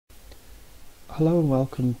Hello and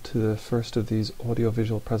welcome to the first of these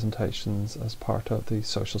audiovisual presentations as part of the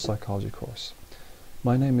social psychology course.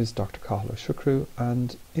 My name is Dr. Cathal Shukru,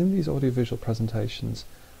 and in these audiovisual presentations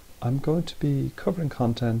I'm going to be covering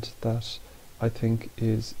content that I think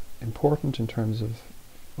is important in terms of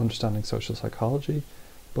understanding social psychology,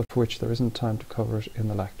 but for which there isn't time to cover it in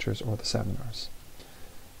the lectures or the seminars.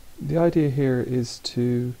 The idea here is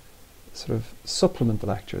to sort of supplement the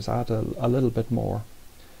lectures, add a little bit more,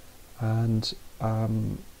 and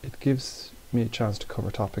it gives me a chance to cover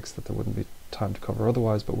topics that there wouldn't be time to cover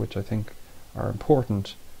otherwise, but which I think are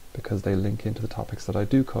important because they link into the topics that I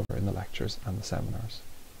do cover in the lectures and the seminars.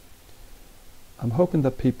 I'm hoping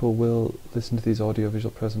that people will listen to these audiovisual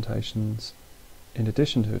presentations in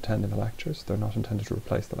addition to attending the lectures. They're not intended to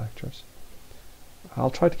replace the lectures. I'll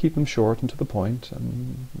try to keep them short and to the point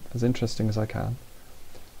and as interesting as I can.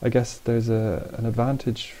 I guess there's an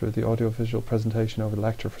advantage for the audiovisual presentation over the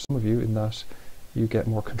lecture for some of you in that you get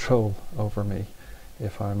more control over me.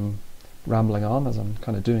 If I'm rambling on, as I'm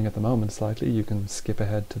kind of doing at the moment slightly, you can skip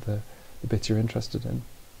ahead to the bits you're interested in.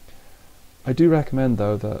 I do recommend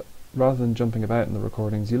though that rather than jumping about in the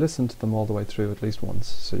recordings, you listen to them all the way through at least once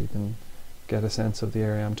so you can get a sense of the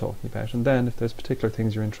area I'm talking about, and then if there's particular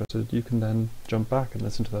things you're interested in, you can then jump back and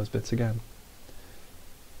listen to those bits again.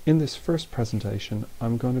 In this first presentation,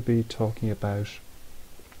 I'm going to be talking about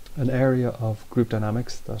an area of group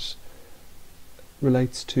dynamics that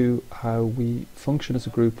relates to how we function as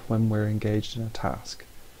a group when we're engaged in a task.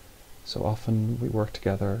 So often we work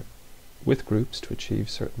together with groups to achieve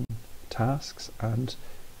certain tasks, and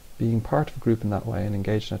being part of a group in that way and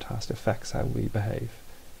engaged in a task affects how we behave.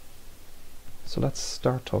 So let's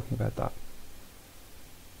start talking about that.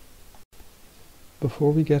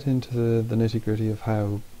 Before we get into the nitty-gritty of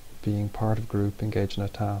how being part of a group, engaged in a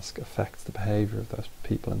task, affects the behaviour of those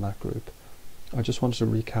people in that group, I just wanted to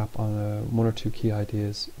recap on one or two key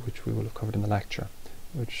ideas which we will have covered in the lecture,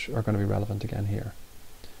 which are going to be relevant again here.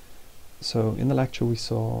 So in the lecture we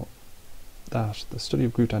saw that the study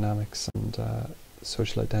of group dynamics and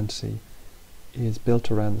social identity is built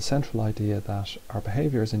around the central idea that our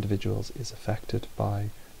behaviour as individuals is affected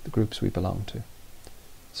by the groups we belong to.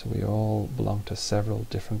 So we all belong to several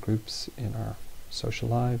different groups in our social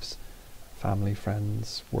lives: family,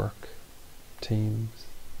 friends, work, teams,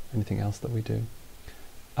 anything else that we do.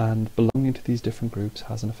 And belonging to these different groups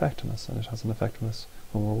has an effect on us, and it has an effect on us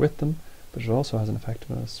when we're with them, but it also has an effect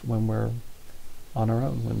on us when we're on our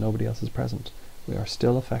own, when nobody else is present. We are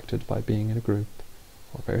still affected by being in a group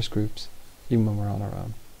or various groups, even when we're on our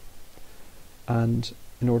own. And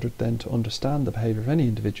in order then to understand the behaviour of any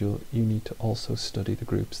individual, you need to also study the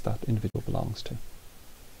groups that individual belongs to.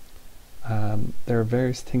 There are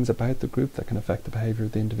various things about the group that can affect the behaviour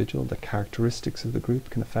of the individual. The characteristics of the group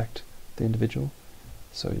can affect the individual.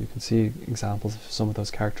 So you can see examples of some of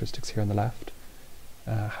those characteristics here on the left.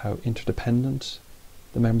 How interdependent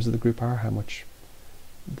the members of the group are, how much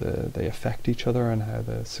they affect each other, and how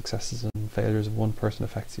the successes and failures of one person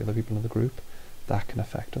affects the other people in the group. That can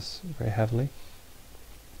affect us very heavily.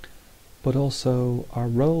 But also our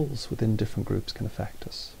roles within different groups can affect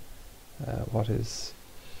us. What is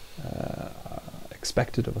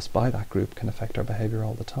expected of us by that group can affect our behaviour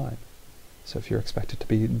all the time. So if you're expected to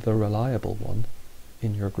be the reliable one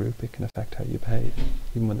in your group, it can affect how you behave,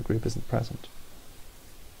 even when the group isn't present.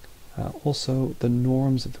 Also, the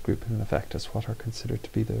norms of the group can affect us, what are considered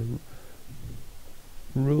to be the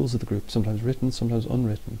rules of the group, sometimes written, sometimes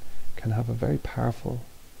unwritten, can have a very powerful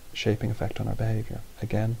shaping effect on our behaviour.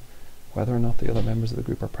 Again, whether or not the other members of the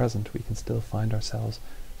group are present, we can still find ourselves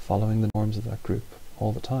following the norms of that group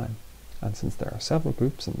all the time. And since there are several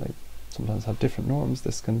groups and they sometimes have different norms,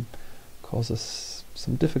 this can cause us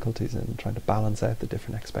some difficulties in trying to balance out the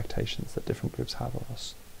different expectations that different groups have of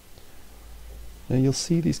us. Now you'll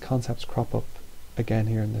see these concepts crop up again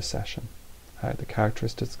here in this session, how the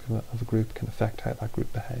characteristics of a group can affect how that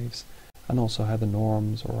group behaves, and also how the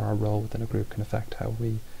norms or our role within a group can affect how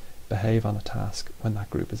we behave on a task when that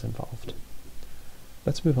group is involved.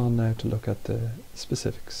 Let's move on now to look at the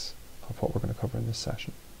specifics of what we're going to cover in this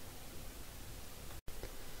session.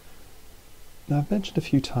 Now, I've mentioned a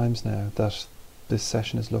few times now that this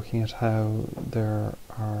session is looking at how there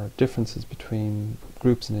are differences between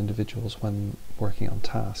groups and individuals when working on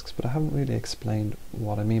tasks, but I haven't really explained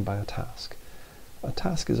what I mean by a task. A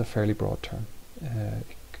task is a fairly broad term.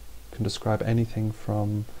 It can describe anything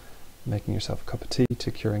from making yourself a cup of tea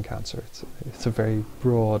to curing cancer. It's a very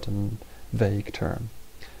broad and vague term.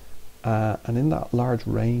 And in that large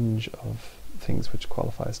range of things which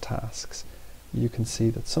qualify as tasks, you can see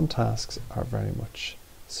that some tasks are very much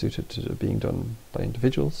suited to being done by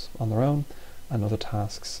individuals on their own, and other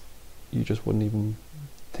tasks you just wouldn't even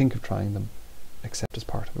think of trying them except as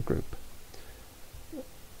part of a group.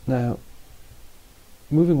 Now,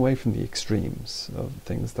 moving away from the extremes of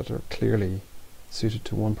things that are clearly suited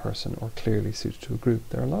to one person or clearly suited to a group,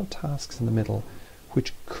 there are a lot of tasks in the middle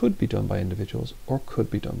which could be done by individuals or could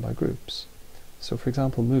be done by groups. So for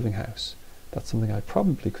example, moving house. That's something I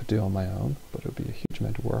probably could do on my own, but it would be a huge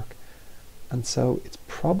amount of work. And so it's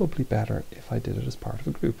probably better if I did it as part of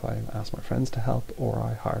a group. I ask my friends to help, or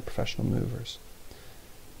I hire professional movers.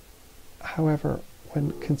 However,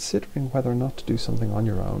 when considering whether or not to do something on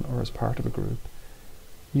your own or as part of a group,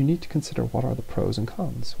 you need to consider what are the pros and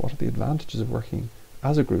cons. What are the advantages of working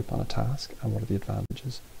as a group on a task, and what are the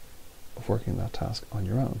advantages of working that task on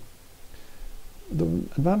your own? The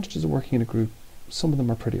advantages of working in a group, some of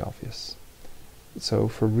them are pretty obvious. So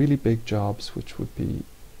for really big jobs, which would be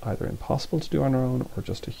either impossible to do on our own or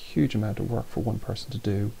just a huge amount of work for one person to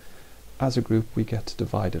do, as a group we get to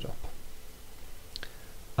divide it up.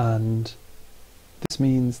 And this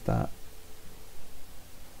means that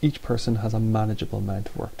each person has a manageable amount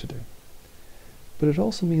of work to do. But it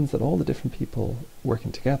also means that all the different people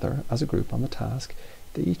working together as a group on the task,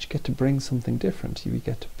 they each get to bring something different. We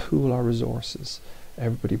get to pool our resources.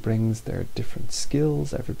 Everybody brings their different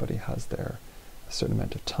skills. Everybody has a certain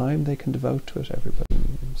amount of time they can devote to it.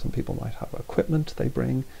 Some people might have equipment they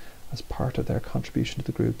bring as part of their contribution to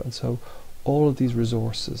the group. And so all of these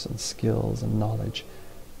resources and skills and knowledge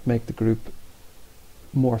make the group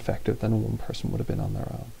more effective than one person would have been on their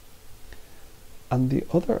own. And the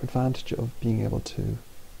other advantage of being able to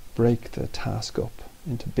break the task up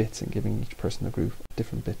into bits and giving each person in the group a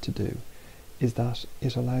different bit to do is that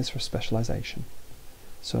it allows for specialization.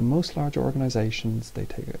 So in most large organizations, they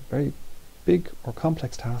take a very big or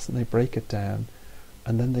complex task and they break it down,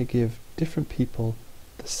 and then they give different people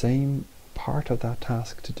the same part of that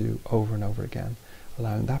task to do over and over again,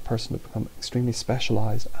 allowing that person to become extremely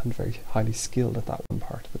specialized and very highly skilled at that one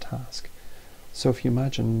part of the task. So if you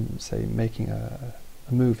imagine, say, making a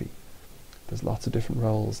movie, there's lots of different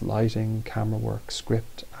roles: lighting, camera work,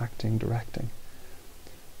 script, acting, directing.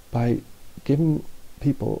 By giving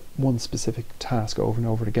people one specific task over and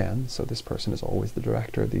over again, so this person is always the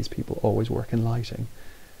director, these people always work in lighting,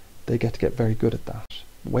 they get to get very good at that,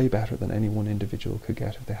 way better than any one individual could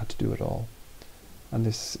get if they had to do it all. And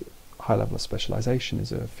this high level of specialization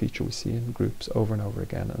is a feature we see in groups over and over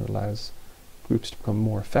again, and allows groups to become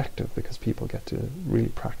more effective because people get to really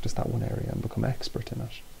practice that one area and become expert in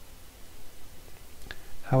it.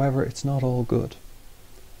 However, it's not all good.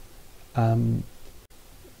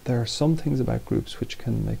 There are some things about groups which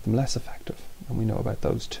can make them less effective, and we know about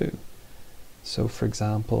those too. So for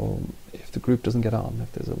example, if the group doesn't get on,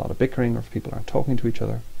 if there's a lot of bickering, or if people aren't talking to each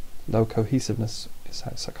other, low cohesiveness is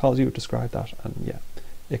how psychology would describe that, and yeah,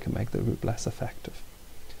 it can make the group less effective.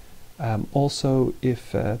 Also,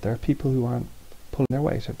 if there are people who aren't pulling their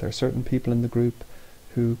weight, if there are certain people in the group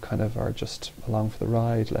who kind of are just along for the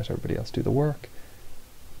ride, let everybody else do the work,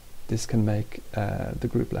 this can make the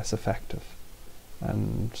group less effective.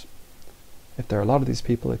 And if there are a lot of these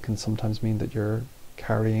people, it can sometimes mean that you're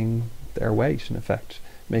carrying their weight, in effect,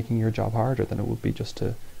 making your job harder than it would be just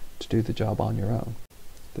to do the job on your own.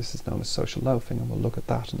 This is known as social loafing, and we'll look at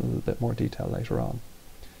that in a little bit more detail later on.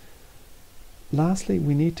 Lastly,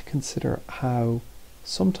 we need to consider how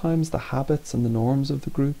sometimes the habits and the norms of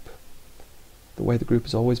the group, the way the group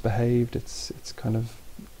has always behaved, its kind of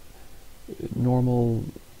normal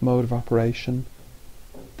mode of operation,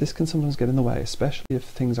 this can sometimes get in the way, especially if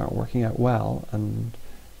things aren't working out well and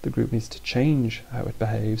the group needs to change how it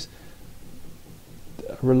behaves.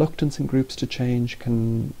 A reluctance in groups to change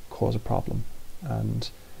can cause a problem, and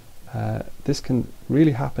this can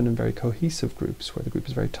really happen in very cohesive groups where the group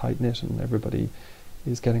is very tight-knit and everybody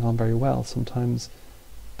is getting on very well. Sometimes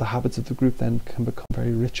the habits of the group then can become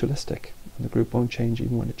very ritualistic and the group won't change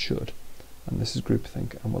even when it should, and this is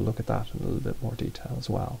groupthink, and we'll look at that in a little bit more detail as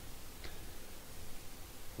well.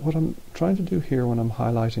 What I'm trying to do here when I'm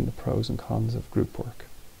highlighting the pros and cons of group work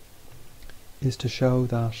is to show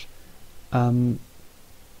that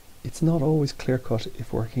it's not always clear-cut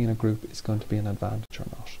if working in a group is going to be an advantage or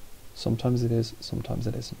not. Sometimes it is, sometimes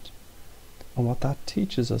it isn't. And what that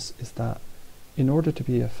teaches us is that in order to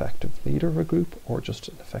be an effective leader of a group, or just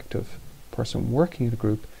an effective person working in a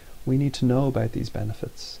group, we need to know about these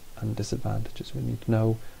benefits and disadvantages. We need to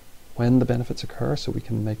know when the benefits occur so we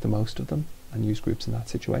can make the most of them and use groups in that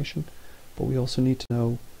situation. But we also need to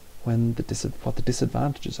know when what the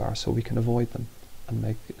disadvantages are so we can avoid them and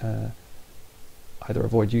make either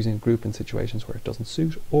avoid using a group in situations where it doesn't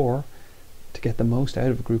suit, or to get the most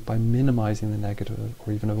out of a group by minimizing the negative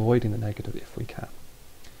or even avoiding the negative if we can.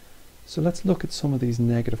 So let's look at some of these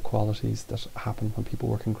negative qualities that happen when people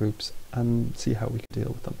work in groups and see how we can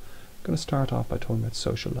deal with them. I'm going to start off by talking about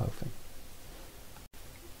social loafing.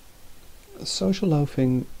 Social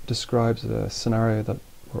loafing describes a scenario that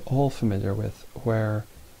we're all familiar with, where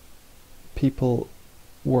people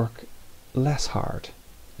work less hard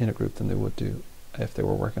in a group than they would do if they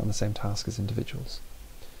were working on the same task as individuals.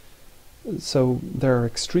 So there are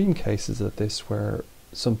extreme cases of this where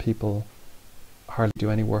some people hardly do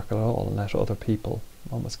any work at all and let other people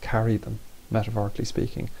almost carry them, metaphorically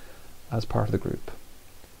speaking, as part of the group.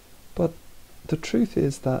 But the truth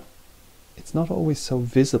is that it's not always so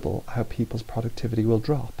visible how people's productivity will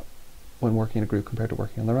drop when working in a group compared to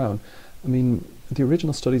working on their own. I mean, the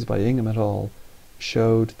original studies by Ingham et al.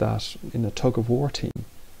 Showed that in a tug-of-war team,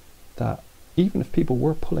 that even if people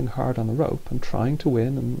were pulling hard on the rope and trying to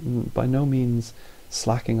win and by no means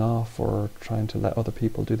slacking off or trying to let other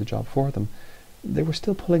people do the job for them, they were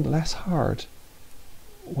still pulling less hard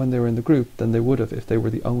when they were in the group than they would have if they were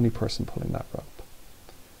the only person pulling that rope.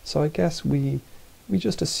 So I guess we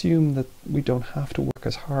just assume that we don't have to work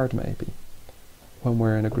as hard maybe when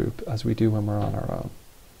we're in a group as we do when we're on our own.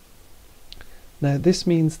 Now this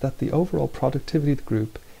means that the overall productivity of the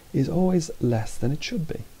group is always less than it should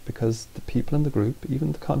be, because the people in the group,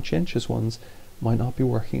 even the conscientious ones, might not be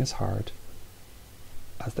working as hard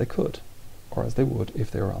as they could or as they would if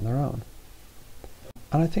they were on their own.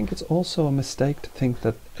 And I think it's also a mistake to think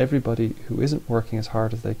that everybody who isn't working as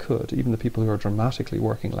hard as they could, even the people who are dramatically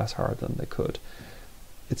working less hard than they could,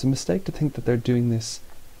 it's a mistake to think that they're doing this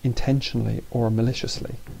intentionally or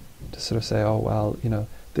maliciously, to sort of say, oh well, you know,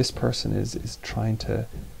 this person is trying to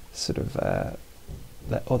sort of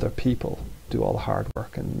let other people do all the hard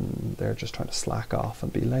work and they're just trying to slack off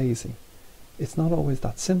and be lazy. It's not always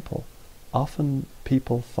that simple. Often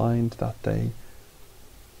people find that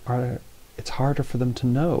it's harder for them to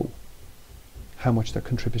know how much they're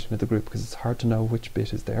contributing to the group, because it's hard to know which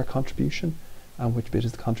bit is their contribution and which bit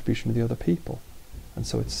is the contribution of the other people. And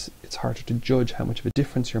so it's harder to judge how much of a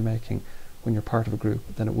difference you're making when you're part of a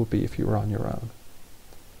group than it would be if you were on your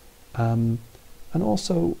own. And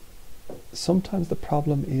also, sometimes the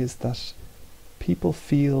problem is that people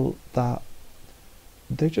feel that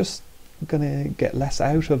they're just going to get less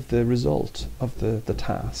out of the result of the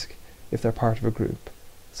task if they're part of a group.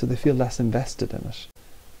 So they feel less invested in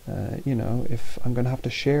it. You know, if I'm going to have to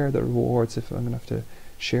share the rewards, if I'm going to have to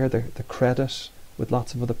share the credit with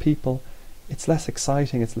lots of other people, it's less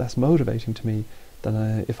exciting, it's less motivating to me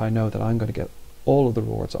than if I know that I'm going to get all of the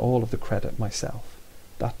rewards, all of the credit myself.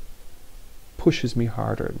 That pushes me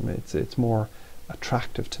harder, and it's more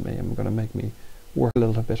attractive to me, and going to make me work a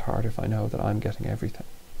little bit harder if I know that I'm getting everything.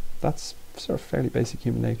 That's sort of fairly basic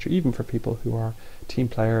human nature, even for people who are team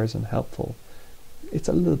players and helpful. It's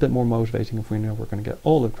a little bit more motivating if we know we're going to get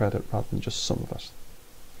all the credit rather than just some of it.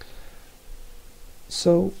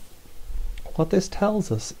 So what this tells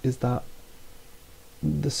us is that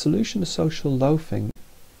the solution to social loafing,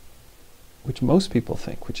 which most people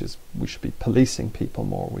think, which is we should be policing people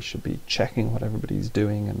more, we should be checking what everybody's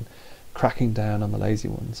doing and cracking down on the lazy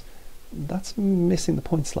ones, that's missing the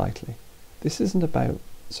point slightly. This isn't about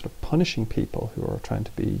sort of punishing people who are trying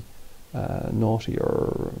to be naughty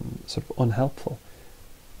or sort of unhelpful.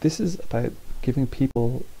 This is about giving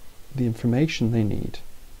people the information they need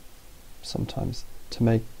sometimes to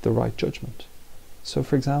make the right judgment. So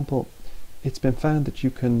for example, it's been found that you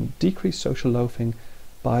can decrease social loafing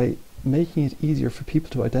by making it easier for people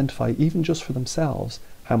to identify, even just for themselves,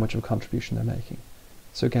 how much of a contribution they're making.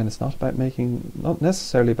 So again, it's not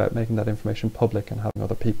necessarily about making that information public and having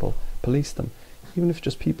other people police them. Even if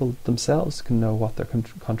just people themselves can know what they're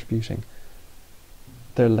contributing,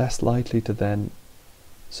 they're less likely to then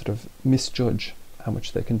sort of misjudge how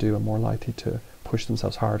much they can do, and more likely to push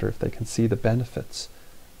themselves harder if they can see the benefits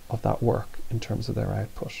of that work in terms of their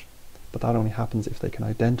output. But that only happens if they can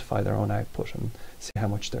identify their own output and see how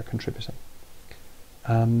much they're contributing.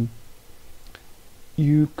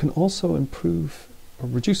 You can also improve or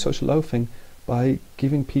reduce social loafing by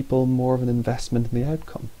giving people more of an investment in the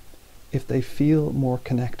outcome. If they feel more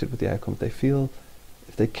connected with the outcome,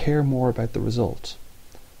 if they care more about the result,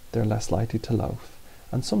 they're less likely to loaf.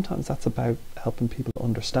 And sometimes that's about helping people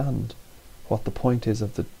understand what the point is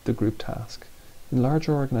of the group task. In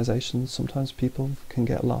larger organizations, sometimes people can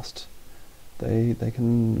get lost. They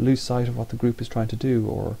can lose sight of what the group is trying to do,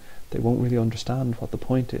 or they won't really understand what the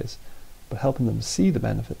point is. But helping them see the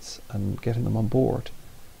benefits and getting them on board.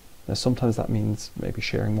 Now sometimes that means maybe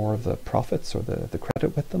sharing more of the profits or the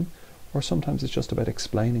credit with them, or sometimes it's just about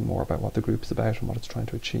explaining more about what the group is about and what it's trying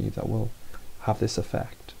to achieve that will have this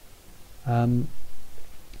effect.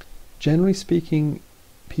 Generally speaking,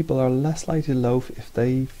 people are less likely to loaf if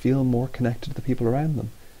they feel more connected to the people around them.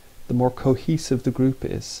 The more cohesive the group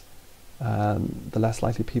is, the less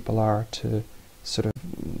likely people are to sort of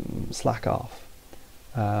slack off,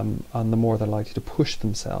 and the more they're likely to push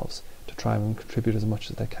themselves to try and contribute as much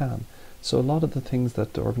as they can. So a lot of the things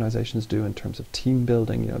that the organisations do in terms of team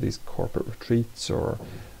building, you know, these corporate retreats or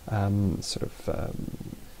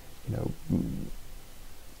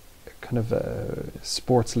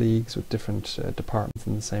sports leagues with different departments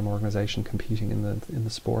in the same organisation competing in the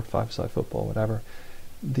sport, five-a-side football, whatever.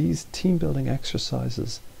 These team building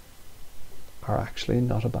exercises are actually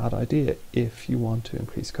not a bad idea if you want to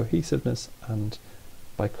increase cohesiveness, and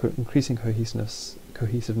by increasing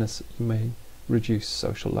cohesiveness you may reduce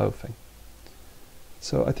social loafing.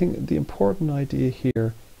 So I think the important idea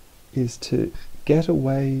here is to get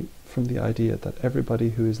away from the idea that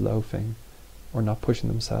everybody who is loafing or not pushing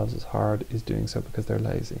themselves as hard is doing so because they're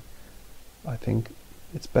lazy. I think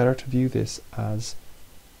it's better to view this as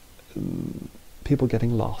people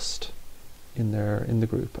getting lost in the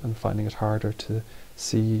group and finding it harder to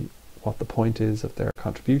see what the point is of their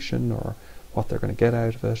contribution, or what they're going to get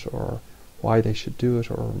out of it, or why they should do it,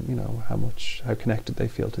 or how connected they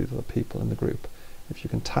feel to the other people in the group. If you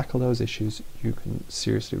can tackle those issues, you can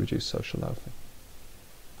seriously reduce social loafing.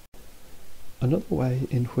 Another way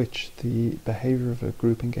in which the behaviour of a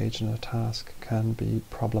group engaged in a task can be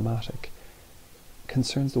problematic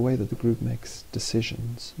concerns the way that the group makes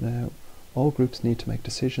decisions. Now, all groups need to make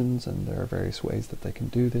decisions, and there are various ways that they can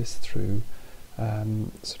do this through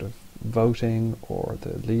voting, or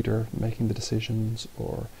the leader making the decisions,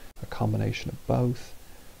 or a combination of both.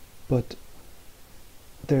 But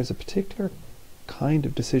there's a particular kind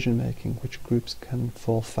of decision making which groups can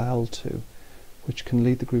fall foul to, which can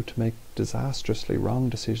lead the group to make disastrously wrong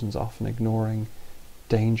decisions, often ignoring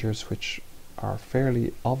dangers which are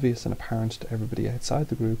fairly obvious and apparent to everybody outside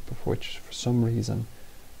the group, but which for some reason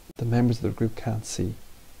the members of the group can't see.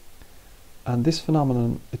 And this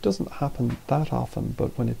phenomenon, it doesn't happen that often,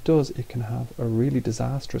 but when it does, it can have a really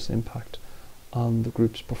disastrous impact on the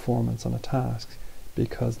group's performance on a task,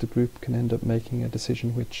 because the group can end up making a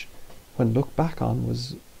decision which, when looked back on,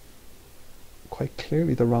 was quite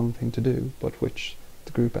clearly the wrong thing to do, but which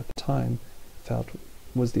the group at the time felt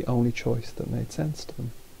was the only choice that made sense to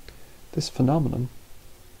them. This phenomenon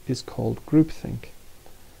is called groupthink,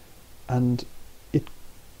 and it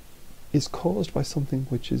is caused by something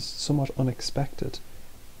which is somewhat unexpected.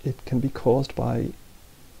 It can be caused by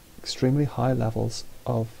extremely high levels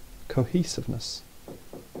of cohesiveness.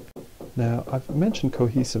 Now, I've mentioned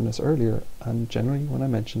cohesiveness earlier, and generally when I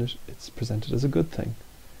mention it, it's presented as a good thing.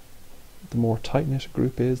 The more tight-knit a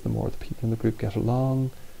group is, the more the people in the group get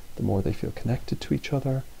along, the more they feel connected to each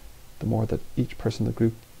other, the more that each person in the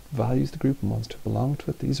group values the group and wants to belong to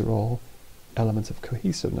it. These are all elements of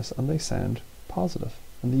cohesiveness, and they sound positive,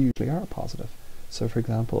 and they usually are positive. So, for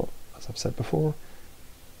example, as I've said before,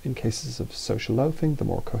 in cases of social loafing, the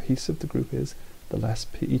more cohesive the group is, the less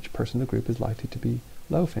each person in the group is likely to be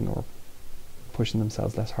loafing or pushing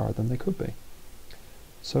themselves less hard than they could be.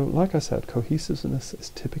 So, like I said, cohesiveness is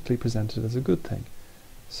typically presented as a good thing.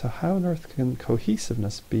 So how on earth can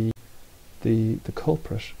cohesiveness be the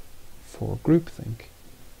culprit for groupthink?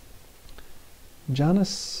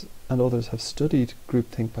 Janice and others have studied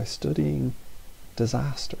groupthink by studying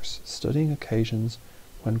disasters, studying occasions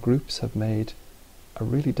when groups have made a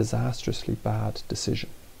really disastrously bad decision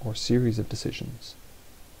or series of decisions.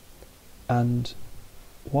 And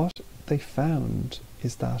what they found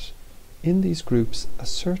is that in these groups a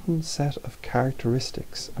certain set of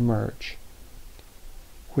characteristics emerge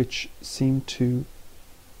which seem to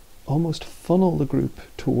almost funnel the group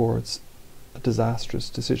towards a disastrous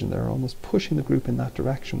decision. They're almost pushing the group in that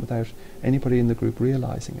direction without anybody in the group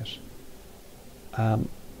realizing it.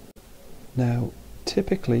 Now,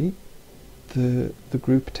 typically the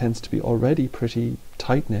group tends to be already pretty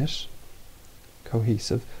tight-knit,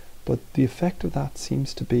 cohesive, but the effect of that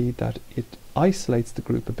seems to be that it isolates the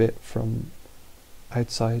group a bit from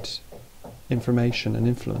outside information and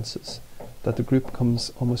influences, that the group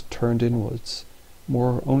becomes almost turned inwards,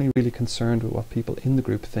 more only really concerned with what people in the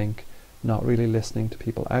group think, not really listening to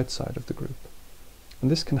people outside of the group.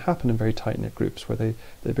 And this can happen in very tight-knit groups where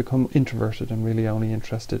they become introverted and really only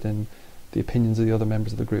interested in the opinions of the other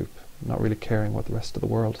members of the group, not really caring what the rest of the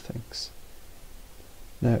world thinks.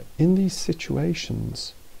 Now, in these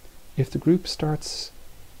situations, if the group starts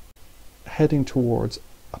heading towards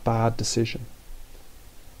a bad decision,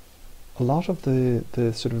 a lot of the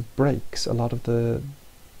sort of breaks, a lot of the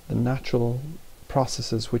natural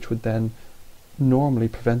processes which would then normally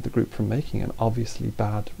prevent the group from making an obviously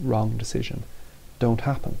bad, wrong decision don't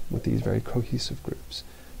happen with these very cohesive groups.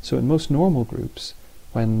 So in most normal groups,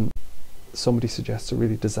 when somebody suggests a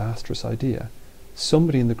really disastrous idea,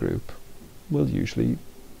 somebody in the group will usually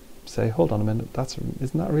say, hold on a minute,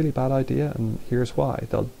 isn't that a really bad idea? And here's why.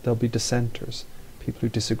 There'll be dissenters, people who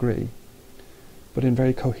disagree. But in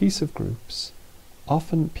very cohesive groups,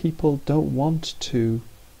 often people don't want to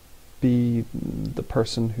be the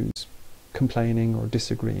person who's complaining or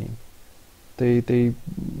disagreeing.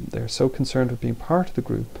 They're so concerned with being part of the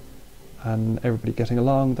group and everybody getting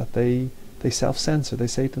along that they self-censor. They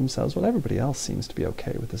say to themselves, well, everybody else seems to be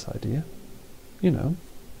okay with this idea. You know,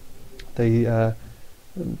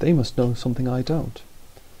 they must know something I don't.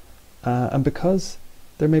 And because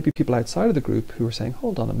there may be people outside of the group who are saying,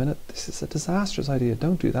 hold on a minute, this is a disastrous idea,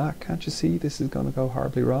 don't do that, can't you see this is going to go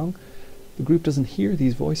horribly wrong? The group doesn't hear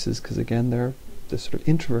these voices because, again, they're sort of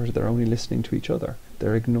introverted, they're only listening to each other.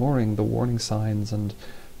 They're ignoring the warning signs and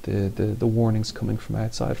the warnings coming from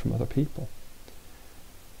outside, from other people.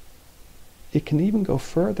 It can even go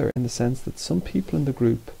further in the sense that some people in the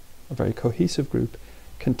group, a very cohesive group,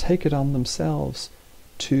 can take it on themselves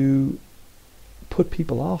to put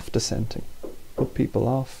people off dissenting, put people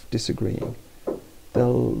off disagreeing.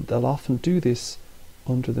 They'll often do this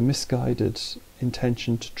under the misguided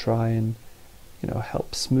intention to try and,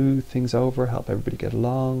 help smooth things over, help everybody get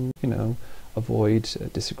along, avoid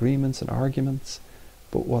disagreements and arguments.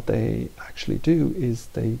 But what they actually do is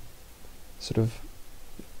they sort of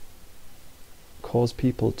cause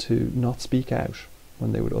people to not speak out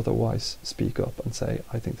when they would otherwise speak up and say,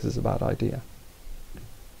 I think this is a bad idea.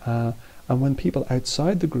 And when people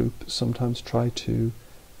outside the group sometimes try to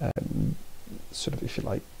sort of, if you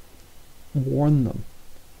like, warn them,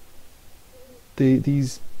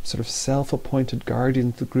 these sort of self-appointed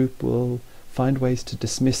guardians of the group will find ways to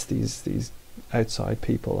dismiss these outside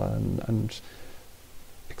people and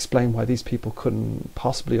explain why these people couldn't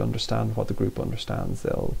possibly understand what the group understands.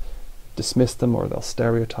 They'll dismiss them, or they'll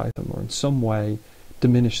stereotype them, or in some way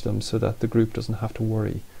diminish them so that the group doesn't have to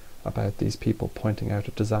worry about these people pointing out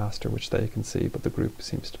a disaster which they can see but the group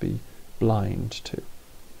seems to be blind to.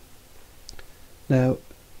 Now,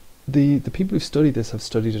 the people who study this have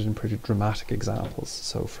studied it in pretty dramatic examples.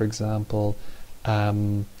 So, for example,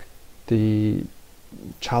 the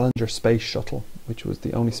Challenger space shuttle, which was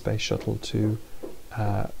the only space shuttle to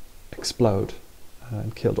explode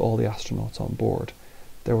and killed all the astronauts on board.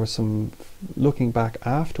 There were some, looking back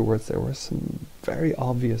afterwards, there were some very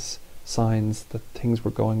obvious signs that things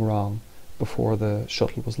were going wrong before the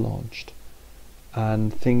shuttle was launched,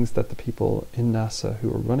 and things that the people in NASA who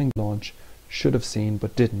were running the launch should have seen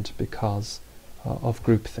but didn't because of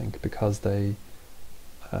groupthink, because they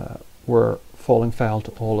were falling foul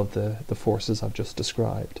to all of the forces I've just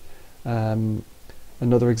described.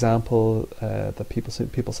 Another example that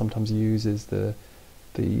people sometimes use is the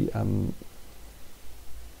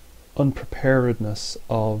unpreparedness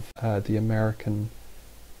of the American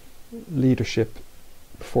leadership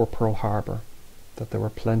before Pearl Harbor, that there were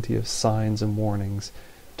plenty of signs and warnings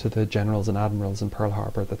to the generals and admirals in Pearl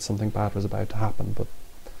Harbor that something bad was about to happen, but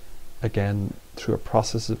again, through a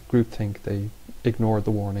process of groupthink, they ignored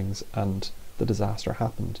the warnings and the disaster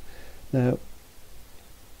happened. Now,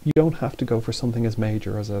 you don't have to go for something as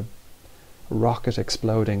major as a rocket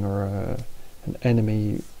exploding or an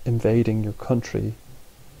enemy invading your country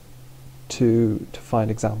to find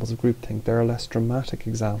examples of groupthink. There are less dramatic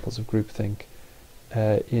examples of groupthink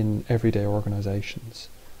in everyday organizations,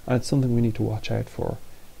 and it's something we need to watch out for.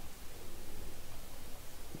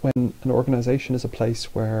 When an organization is a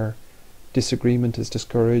place where disagreement is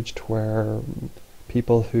discouraged, where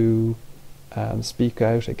people who speak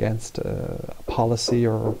out against a policy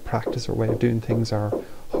or a practice or way of doing things are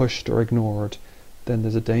hushed or ignored, then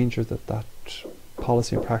there's a danger that that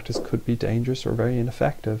policy and practice could be dangerous or very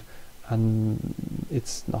ineffective, and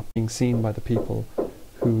it's not being seen by the people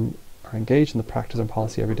who are engaged in the practice and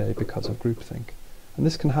policy every day because of groupthink. And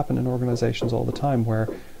this can happen in organizations all the time, where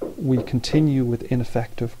we continue with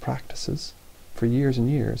ineffective practices for years and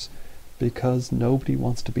years because nobody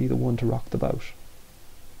wants to be the one to rock the boat.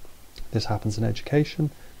 This happens in education,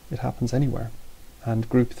 it happens anywhere. And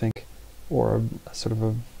groupthink, or a sort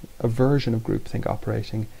of a version of groupthink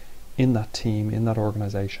operating in that team, in that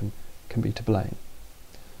organization, can be to blame.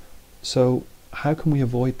 So how can we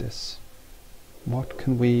avoid this? What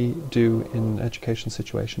can we do in an education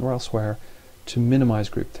situation or elsewhere to minimize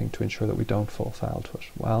groupthink, to ensure that we don't fall foul to it?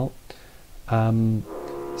 Well,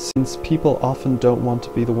 since people often don't want to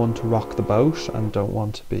be the one to rock the boat and don't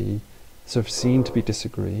want to be sort of seen to be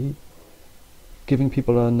disagree, giving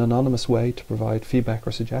people an anonymous way to provide feedback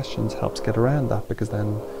or suggestions helps get around that, because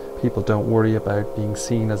then people don't worry about being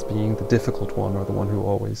seen as being the difficult one or the one who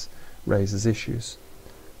always raises issues.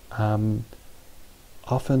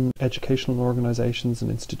 Often educational organisations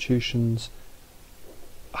and institutions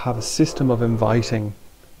have a system of inviting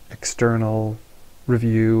external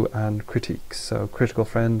review and critiques, so critical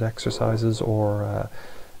friend exercises, or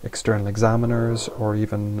external examiners, or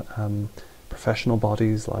even professional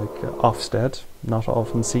bodies like Ofsted, not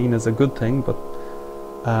often seen as a good thing, but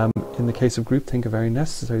in the case of groupthink a very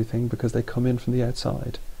necessary thing, because they come in from the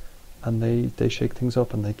outside and they shake things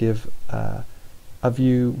up, and they give a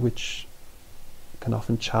view which can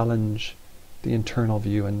often challenge the internal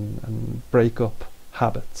view and break up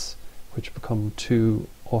habits which become too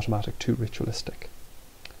automatic, too ritualistic.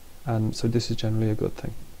 And so this is generally a good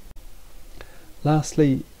thing.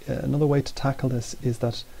 Lastly, another way to tackle this is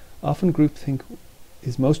that often groupthink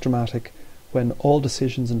is most dramatic when all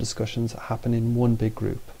decisions and discussions happen in one big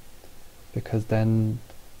group, because then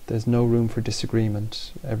there's no room for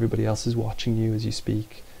disagreement. Everybody else is watching you as you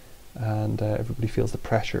speak, and everybody feels the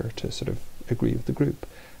pressure to sort of agree with the group.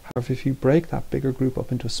 However, if you break that bigger group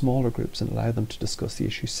up into smaller groups and allow them to discuss the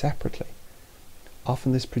issue separately,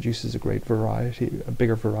 often this produces a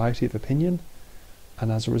bigger variety of opinion,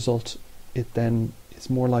 and as a result, it then is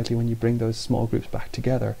more likely, when you bring those small groups back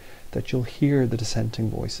together, that you'll hear the dissenting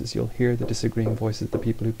voices, you'll hear the disagreeing voices, the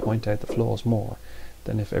people who point out the flaws, more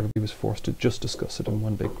than if everybody was forced to just discuss it in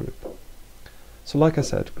one big group. So like I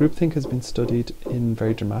said, groupthink has been studied in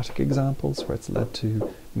very dramatic examples where it's led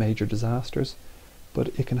to major disasters, but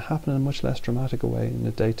it can happen in a much less dramatic way in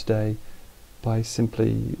the day-to-day by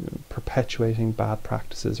simply perpetuating bad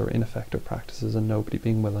practices or ineffective practices and nobody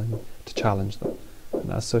being willing to challenge them.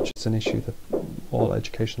 And as such, it's an issue that all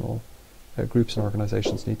educational groups and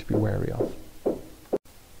organisations need to be wary of.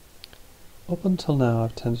 Up until now,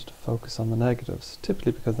 I've tended to focus on the negatives,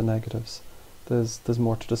 typically because the negatives, there's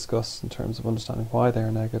more to discuss in terms of understanding why they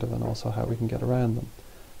are negative and also how we can get around them.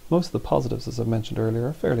 Most of the positives, as I mentioned earlier,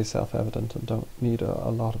 are fairly self-evident and don't need a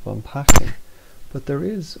lot of unpacking. But there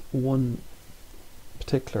is one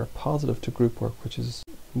particular positive to group work which is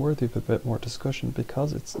worthy of a bit more discussion,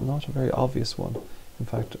 because it's not a very obvious one. In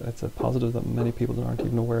fact, it's a positive that many people aren't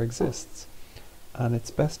even aware exists, and it's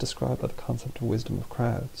best described by the concept of wisdom of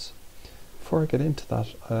crowds. Before I get into that,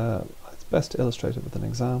 it's best to illustrate it with an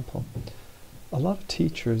example. A lot of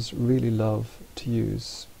teachers really love to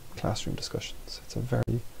use classroom discussions. It's a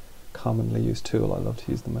very commonly used tool. I love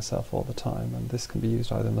to use them myself all the time, and this can be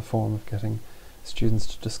used either in the form of getting students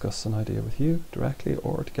to discuss an idea with you directly,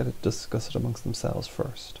 or to get it discuss it amongst themselves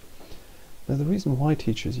first. Now, the reason why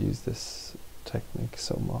teachers use this technique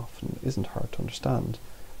so often isn't hard to understand.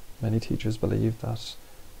 Many teachers believe that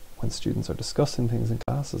when students are discussing things in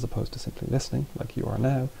class as opposed to simply listening, like you are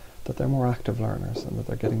now, that they're more active learners and that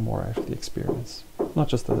they're getting more out of the experience. Not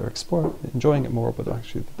just that they're enjoying it more, but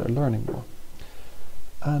actually that they're learning more.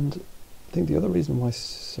 And I think the other reason why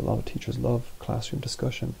a lot of teachers love classroom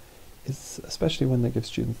discussion is, especially when they give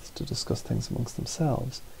students to discuss things amongst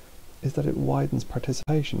themselves, is that it widens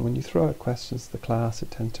participation. When you throw out questions to the class,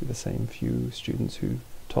 it tends to be the same few students who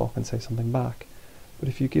talk and say something back. But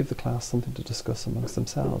if you give the class something to discuss amongst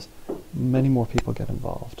themselves, many more people get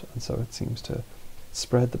involved, and so it seems to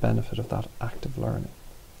spread the benefit of that active learning.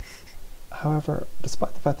 However,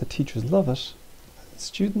 despite the fact that teachers love it,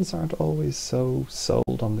 students aren't always so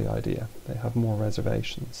sold on the idea. They have more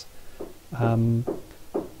reservations.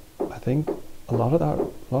 I think a lot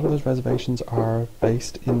of those reservations are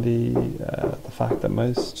based in the fact that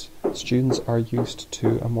most students are used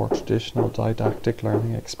to a more traditional didactic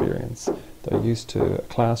learning experience. They're used to a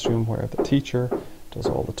classroom where the teacher does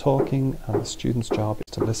all the talking and the student's job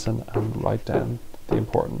is to listen and write down the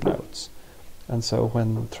important notes. And so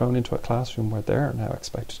when thrown into a classroom where they're now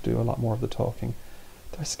expected to do a lot more of the talking,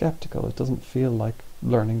 they're skeptical. It doesn't feel like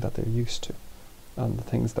learning that they're used to. And the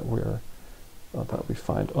things that we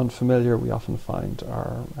find unfamiliar, we often find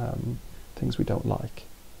are things we don't like.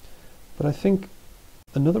 But I think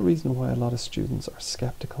another reason why a lot of students are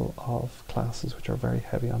skeptical of classes which are very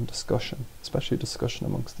heavy on discussion, especially discussion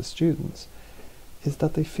amongst the students, is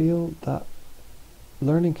that they feel that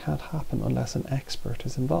learning can't happen unless an expert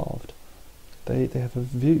is involved. They have a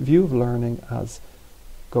view of learning as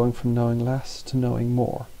going from knowing less to knowing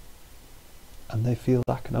more. And they feel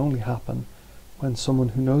that can only happen when someone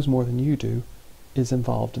who knows more than you do is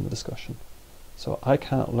involved in the discussion. So I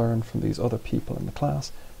can't learn from these other people in the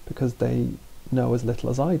class because they know as little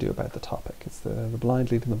as I do about the topic. It's the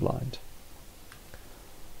blind leading the blind.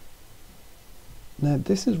 Now,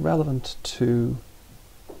 this is relevant to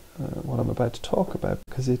what I'm about to talk about,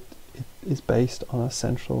 because it is based on a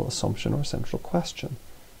central assumption or a central question.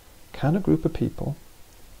 Can a group of people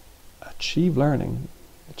achieve learning,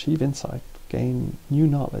 achieve insight, gain new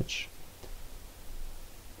knowledge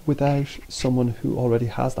without someone who already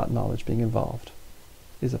has that knowledge being involved?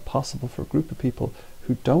 Is it possible for a group of people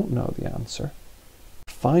who don't know the answer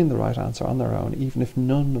find the right answer on their own, even if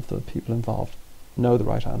none of the people involved know the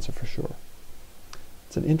right answer for sure?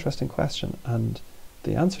 It's an interesting question, and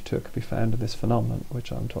the answer to it could be found in this phenomenon,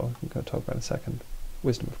 which I'm going to talk about in a second,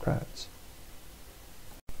 wisdom of crowds.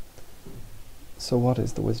 So what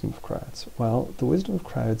is the wisdom of crowds? Well, the wisdom of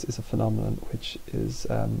crowds is a phenomenon which is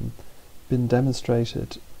been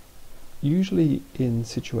demonstrated usually in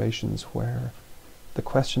situations where the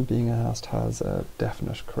question being asked has a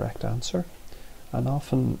definite correct answer, and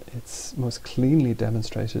often it's most cleanly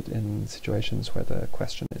demonstrated in situations where the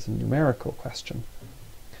question is a numerical question.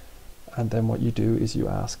 And then what you do is you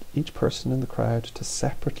ask each person in the crowd to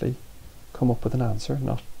separately come up with an answer,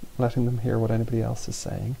 not letting them hear what anybody else is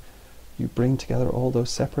saying. You bring together all those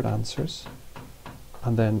separate answers,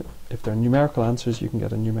 and then if they're numerical answers, you can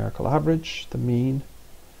get a numerical average, the mean,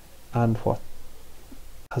 and what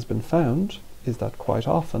has been found is that quite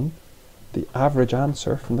often the average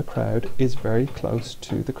answer from the crowd is very close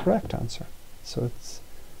to the correct answer. So it's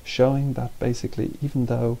showing that basically, even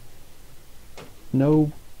though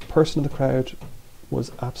no person in the crowd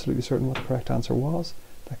was absolutely certain what the correct answer was,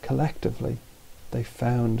 that collectively they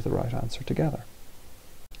found the right answer together.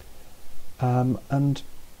 And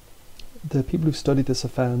the people who've studied this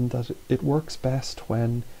have found that it works best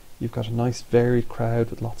when you've got a nice varied crowd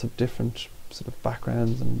with lots of different sort of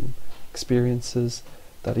backgrounds and experiences,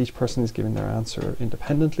 that each person is giving their answer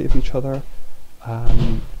independently of each other,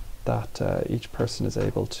 that each person is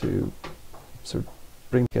able to sort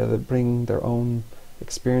of bring their own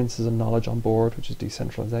experiences and knowledge on board, which is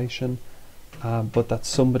decentralization, but that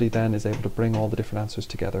somebody then is able to bring all the different answers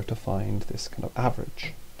together to find this kind of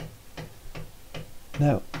average.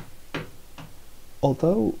 Now,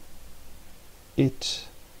 although it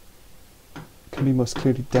can be most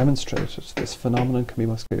clearly demonstrated, this phenomenon can be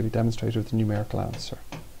most clearly demonstrated with a numerical answer,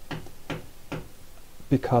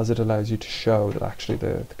 because it allows you to show that actually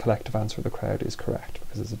the collective answer of the crowd is correct,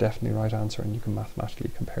 because it's a definitely right answer and you can mathematically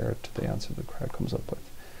compare it to the answer the crowd comes up with.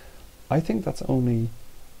 I think that's only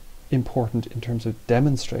important in terms of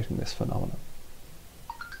demonstrating this phenomenon,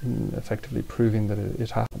 in effectively proving that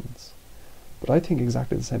it happens. But I think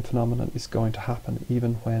exactly the same phenomenon is going to happen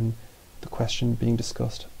even when the question being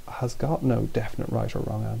discussed has got no definite right or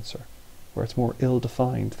wrong answer, where it's more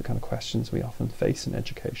ill-defined, the kind of questions we often face in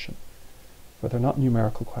education, where they're not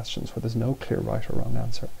numerical questions, where there's no clear right or wrong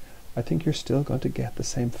answer. I think you're still going to get the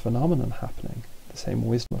same phenomenon happening, the same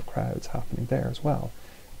wisdom of crowds happening there as well.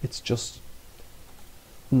 It's just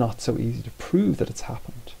not so easy to prove that it's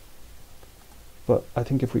happened. But I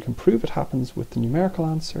think if we can prove it happens with the numerical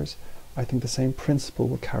answers, I think the same principle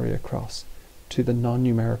will carry across to the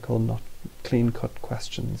non-numerical, not clean-cut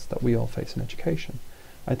questions that we all face in education.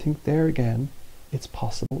 I think there again, it's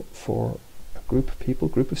possible for a group of people,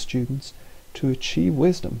 group of students, to achieve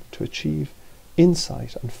wisdom, to achieve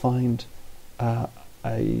insight and find a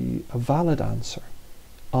valid answer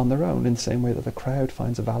on their own, in the same way that the crowd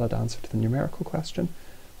finds a valid answer to the numerical question.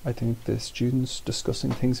 I think the students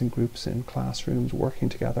discussing things in groups in classrooms, working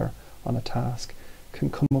together on a task, can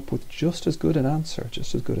come up with just as good an answer,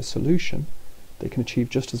 just as good a solution. They can achieve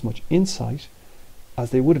just as much insight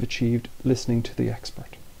as they would have achieved listening to the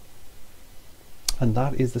expert. And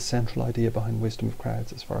that is the central idea behind wisdom of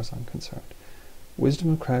crowds as far as I'm concerned.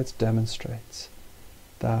 Wisdom of crowds demonstrates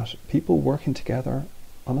that people working together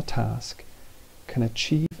on a task can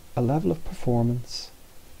achieve a level of performance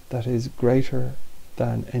that is greater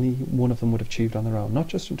than any one of them would have achieved on their own, not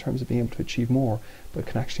just in terms of being able to achieve more, but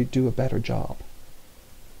can actually do a better job.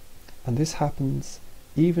 And this happens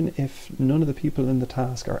even if none of the people in the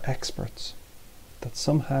task are experts, that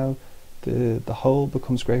somehow the whole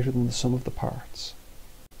becomes greater than the sum of the parts.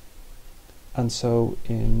 And so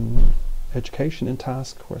in education, in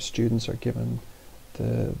task, where students are given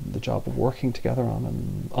the job of working together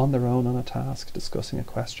on their own on a task, discussing a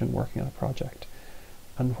question, working on a project,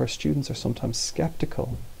 and where students are sometimes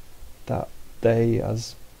skeptical that they,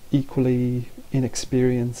 as equally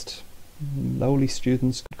inexperienced, lowly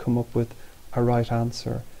students, could come up with a right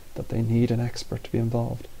answer, that they need an expert to be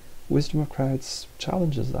involved. Wisdom of crowds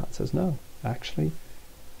challenges that, says no, actually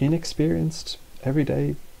inexperienced,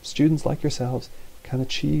 everyday students like yourselves can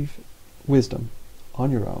achieve wisdom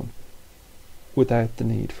on your own without the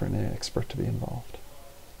need for an expert to be involved.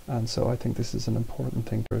 And so I think this is an important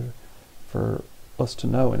thing for us to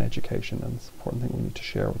know in education, and it's an important thing we need to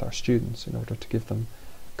share with our students in order to give them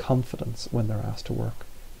confidence when they're asked to work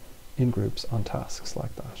in groups on tasks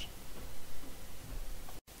like that.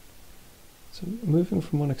 So moving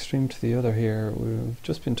from one extreme to the other here, we've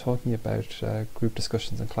just been talking about group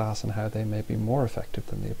discussions in class and how they may be more effective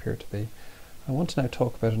than they appear to be. I want to now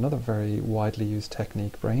talk about another very widely used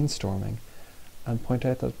technique, brainstorming, and point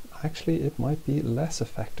out that actually it might be less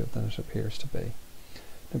effective than it appears to be.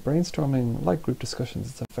 Now, brainstorming, like group discussions,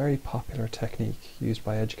 is a very popular technique used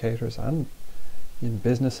by educators and in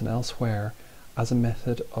business and elsewhere as a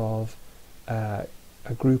method of a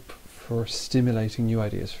group for stimulating new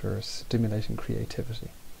ideas, for stimulating creativity.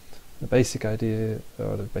 The basic idea,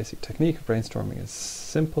 or the basic technique of brainstorming is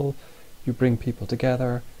simple. You bring people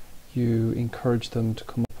together, you encourage them to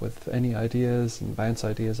come up with any ideas and bounce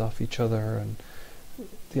ideas off each other, and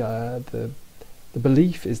the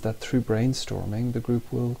belief is that through brainstorming the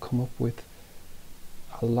group will come up with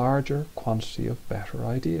a larger quantity of better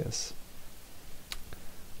ideas.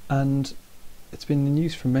 And it's been in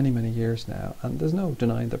use for many, many years now, and there's no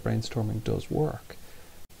denying that brainstorming does work.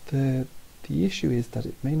 The issue is that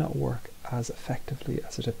it may not work as effectively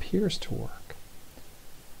as it appears to work.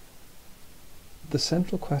 The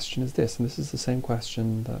central question is this, and this is the same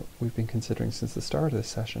question that we've been considering since the start of this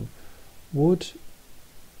session. Would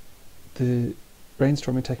the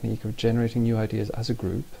brainstorming technique of generating new ideas as a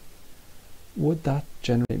group, would that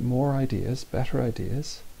generate more ideas, better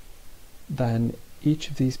ideas, than each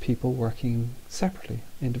of these people working separately,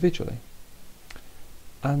 individually?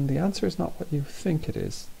 And the answer is not what you think it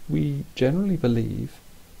is. We generally believe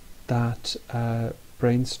that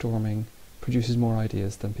brainstorming produces more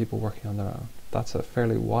ideas than people working on their own. That's a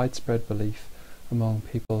fairly widespread belief among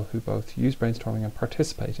people who both use brainstorming and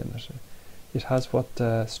participate in it. It has what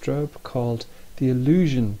Strobe called the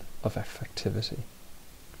illusion of effectivity.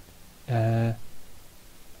 The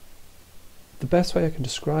best way I can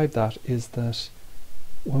describe that is that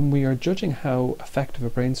when we are judging how effective a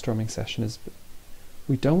brainstorming session is,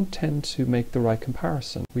 we don't tend to make the right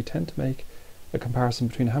comparison. We tend to make a comparison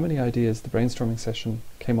between how many ideas the brainstorming session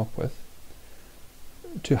came up with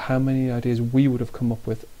to how many ideas we would have come up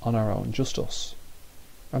with on our own, just us.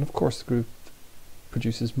 And of course the group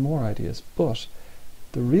produces more ideas, but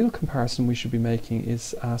the real comparison we should be making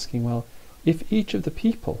is asking, well, if each of the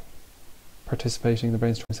people participating in the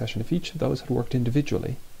brainstorming session, if each of those had worked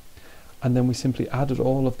individually, and then we simply added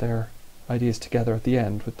all of their ideas together at the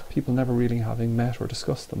end, with the people never really having met or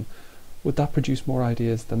discussed them, would that produce more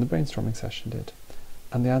ideas than the brainstorming session did?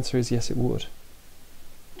 And the answer is yes, it would.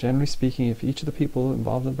 Generally speaking, if each of the people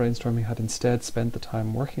involved in brainstorming had instead spent the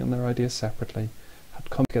time working on their ideas separately, had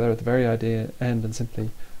come together at the very end and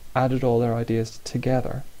simply added all their ideas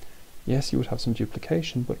together, yes, you would have some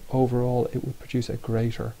duplication, but overall it would produce a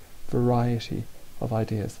greater variety of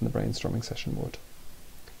ideas than the brainstorming session would.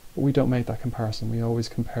 But we don't make that comparison. We always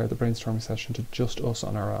compare the brainstorming session to just us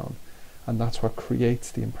on our own, and that's what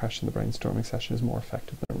creates the impression the brainstorming session is more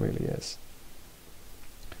effective than it really is.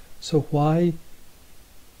 So why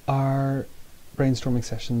are brainstorming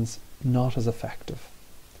sessions not as effective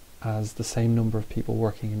as the same number of people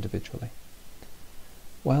working individually?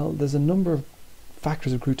 Well, there's a number of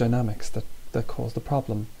factors of group dynamics that cause the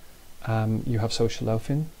problem. You have social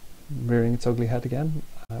loafing rearing its ugly head again.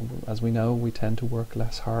 As we know, we tend to work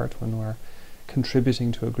less hard when we're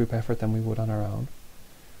contributing to a group effort than we would on our own.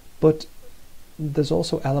 But there's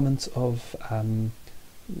also elements of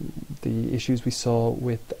the issues we saw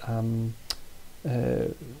with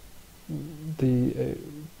the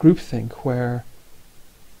groupthink, where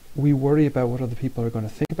we worry about what other people are going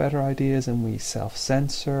to think about our ideas, and we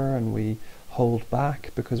self-censor and we hold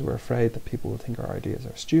back because we're afraid that people will think our ideas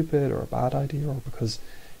are stupid or a bad idea, or because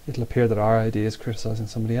it'll appear that our idea is criticising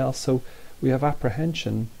somebody else. So we have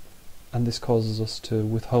apprehension, and this causes us to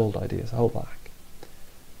withhold ideas, hold back.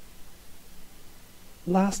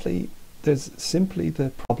 Lastly, there's simply the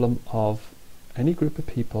problem of any group of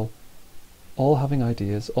people all having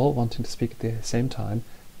ideas, all wanting to speak at the same time,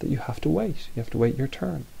 that you have to wait. You have to wait your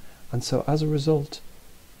turn. And so as a result,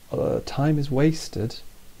 time is wasted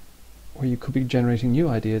where you could be generating new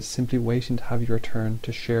ideas, simply waiting to have your turn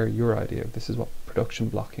to share your idea. This is what production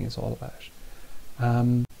blocking is all about.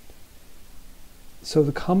 So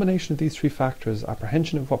the combination of these three factors,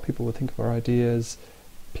 apprehension of what people will think of our ideas,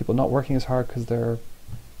 people not working as hard because they're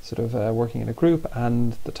sort of working in a group,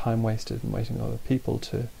 and the time wasted in waiting on other people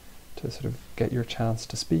to sort of get your chance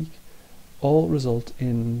to speak, all result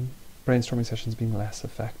in brainstorming sessions being less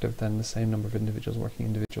effective than the same number of individuals working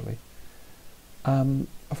individually.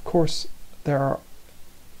 Of course, there are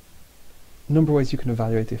a number of ways you can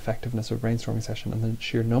evaluate the effectiveness of a brainstorming session, and the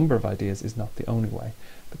sheer number of ideas is not the only way.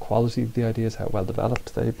 The quality of the ideas, how well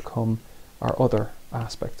developed they become, are other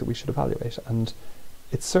aspects that we should evaluate. And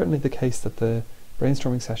it's certainly the case that the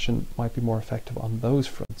brainstorming session might be more effective on those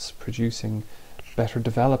fronts, producing better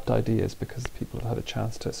developed ideas because people have had a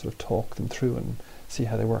chance to sort of talk them through and see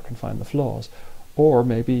how they work and find the flaws. Or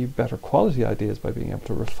maybe better quality ideas by being able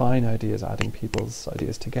to refine ideas, adding people's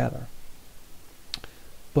ideas together.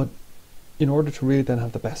 But in order to really then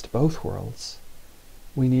have the best of both worlds,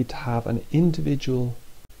 we need to have an individual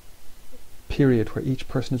period where each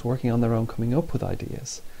person is working on their own, coming up with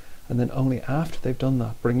ideas, and then only after they've done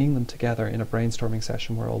that, bringing them together in a brainstorming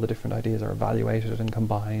session where all the different ideas are evaluated and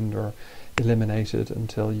combined or eliminated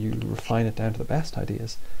until you refine it down to the best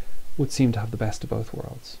ideas, would seem to have the best of both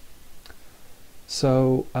worlds.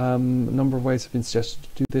 So a number of ways have been suggested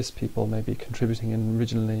to do this. People may be contributing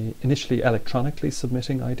initially electronically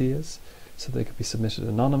submitting ideas, so they could be submitted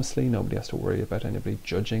anonymously. Nobody has to worry about anybody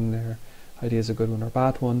judging their idea is a good one or a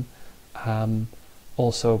bad one.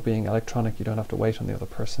 Also being electronic, you don't have to wait on the other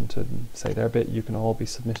person to say their bit. You can all be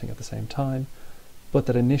submitting at the same time, but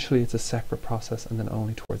that initially it's a separate process, and then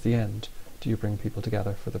only towards the end do you bring people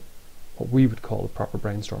together for what we would call a proper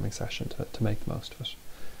brainstorming session to make the most of it.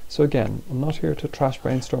 So again, I'm not here to trash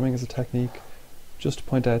brainstorming as a technique, just to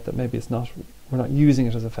point out that maybe we're not using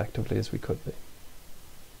it as effectively as we could be.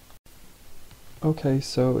 Okay,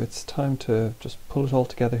 so it's time to just pull it all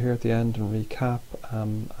together here at the end and recap.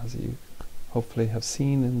 As you hopefully have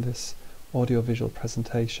seen in this audio-visual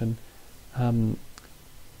presentation,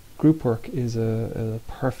 group work is a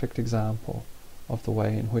perfect example of the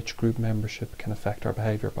way in which group membership can affect our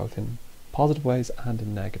behaviour, both in positive ways and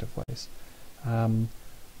in negative ways.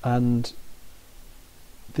 And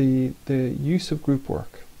the use of group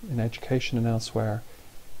work in education and elsewhere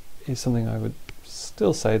is something I would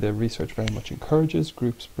still say the research very much encourages.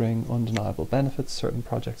 Groups bring undeniable benefits. Certain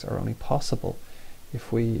projects are only possible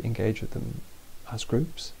if we engage with them as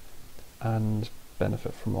groups and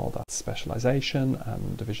benefit from all that specialisation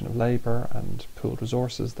and division of labour and pooled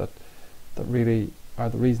resources that really are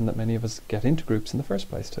the reason that many of us get into groups in the first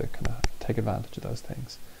place, to kind of take advantage of those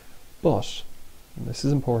things. But, and this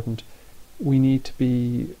is important, we need to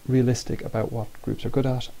be realistic about what groups are good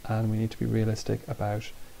at, and we need to be realistic about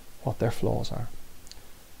what their flaws are.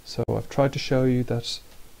 So I've tried to show you that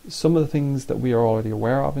some of the things that we are already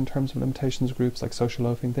aware of in terms of limitations of groups, like social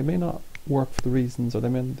loafing, they may not work for the reasons, or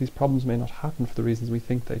these problems may not happen for the reasons we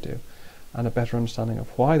think they do. And a better understanding of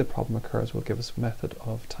why the problem occurs will give us a method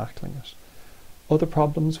of tackling it. Other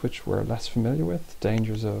problems which we're less familiar with,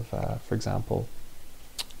 dangers of, for example,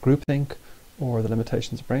 groupthink, or the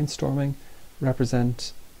limitations of brainstorming,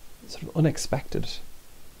 represent sort of unexpected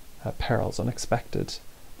perils, unexpected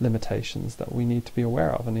limitations that we need to be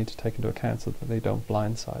aware of and need to take into account so that they don't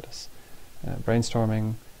blindside us.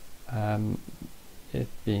 Brainstorming, it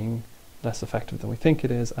being less effective than we think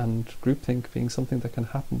it is, and groupthink being something that can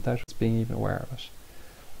happen without us being even aware of it.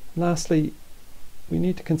 Lastly, we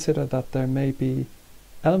need to consider that there may be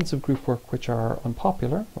elements of group work which are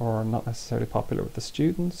unpopular or not necessarily popular with the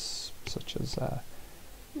students, such as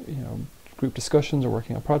group discussions or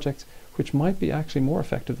working on projects, which might be actually more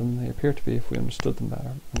effective than they appear to be if we understood them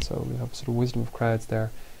better. And so we have sort of wisdom of crowds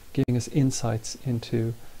there, giving us insights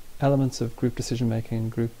into elements of group decision making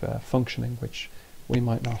and group functioning which we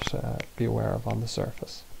might not be aware of on the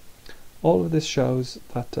surface. All of this shows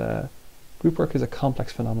that group work is a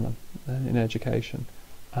complex phenomenon in education,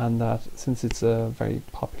 and that since it's a very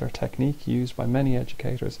popular technique used by many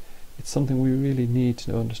educators, it's something we really need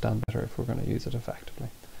to understand better if we're going to use it effectively.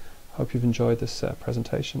 I hope you've enjoyed this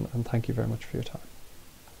presentation, and thank you very much for your time.